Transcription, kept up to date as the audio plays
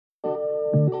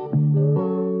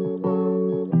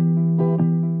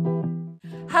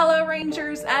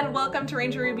Rangers, and welcome to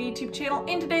Ranger Ruby YouTube channel.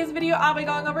 In today's video, I'll be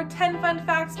going over 10 fun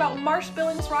facts about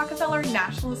Marsh-Billings-Rockefeller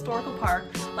National Historical Park.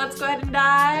 Let's go ahead and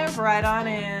dive right on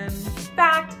in.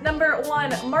 Fact number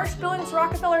 1,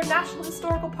 Marsh-Billings-Rockefeller National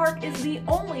Historical Park is the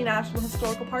only national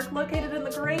historical park located in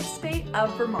the great state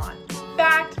of Vermont.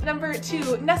 Fact number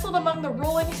 2, nestled among the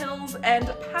rolling hills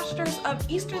and pastures of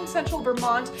eastern central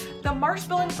Vermont, the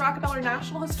Marsh-Billings-Rockefeller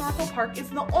National Historical Park is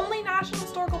the only national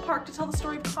historical park to tell the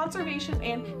story of conservation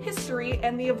and history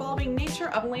and the evolving nature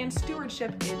of land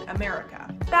stewardship in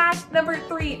America. Fact number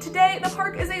 3, today the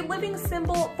park is a living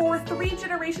symbol for 3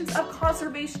 generations of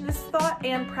conservationist thought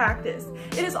and practice.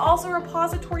 It is also a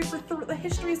repository for the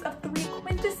histories of 3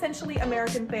 quintessentially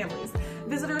American families.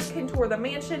 Visitors can tour the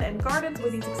mansion and gardens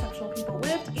where these exceptional people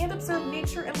lived and observe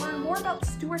nature and learn more about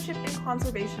stewardship and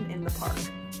conservation in the park.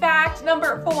 Fact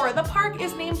number 4, the park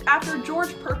is named after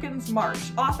George Perkins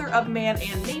Marsh, author of Man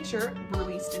and Nature,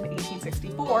 released in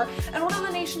 1864, and one of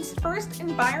the nation's first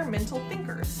environmental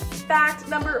thinkers. Fact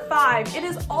number 5, it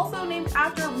is also named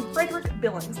after Frederick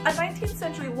Billings, a 19th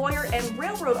century lawyer and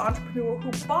railroad entrepreneur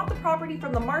who bought the property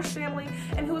from the Marsh family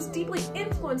and who was deeply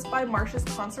influenced by Marsh's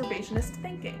conservationist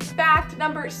thinking. Fact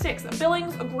number 6,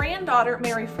 Billings' granddaughter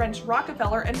Mary French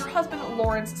Rockefeller and her husband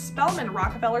Lawrence Spelman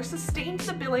Rockefeller sustained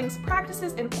the Billings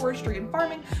practices in forestry and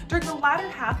farming during the latter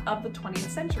half of the 20th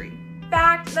century.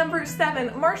 Fact number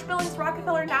 7,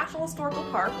 Marsh-Billings-Rockefeller National Historical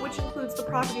Park, which includes the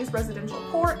property's residential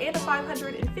core and a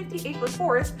 550-acre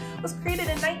forest, was created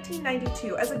in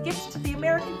 1992 as a gift to the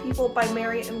American people by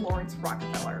Mary and Lawrence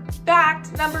Rockefeller.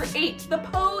 Fact number 8, the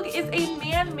Pogue is a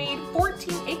man-made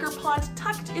 14-acre pond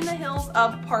tucked in the hills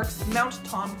of Park's Mount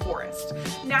Tom Forest.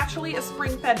 Naturally a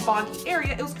spring-fed boggy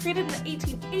area, it was created in the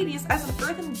 1880s as an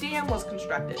earthen dam was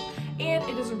constructed, and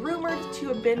it is rumored to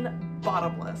have been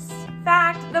bottomless.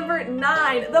 Fact number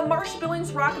 9, the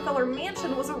Marsh-Billings-Rockefeller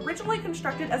Mansion was originally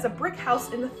constructed as a brick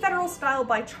house in the federal style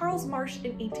by Charles Marsh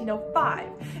in 1805.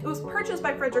 It was purchased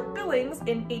by Frederick Billings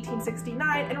in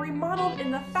 1869 and remodeled in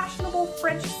the fashionable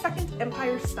French Second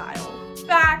Empire style.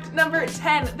 Fact number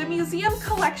 10, the museum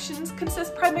collections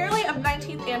consist primarily of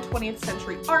 19th and 20th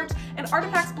century art and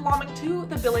artifacts belonging to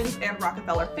the Billings and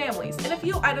Rockefeller families, and a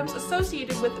few items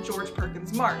associated with George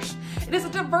Perkins Marsh. It is a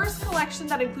diverse collection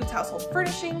that includes household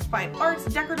furnishing, fine arts,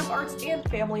 decorative arts, and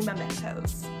family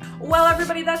mementos. Well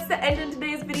everybody, that's the end of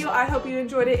today's video. I hope you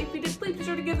enjoyed it. If you did, please be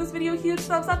sure to give this video a huge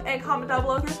thumbs up and comment down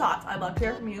below with your thoughts. I'd love to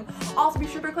hear from you. Also be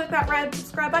sure to click that red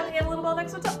subscribe button and the little bell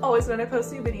next to it to always know when I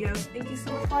post new videos. Thank you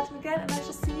so much for watching again, and I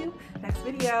shall see you next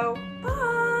video.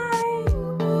 Bye!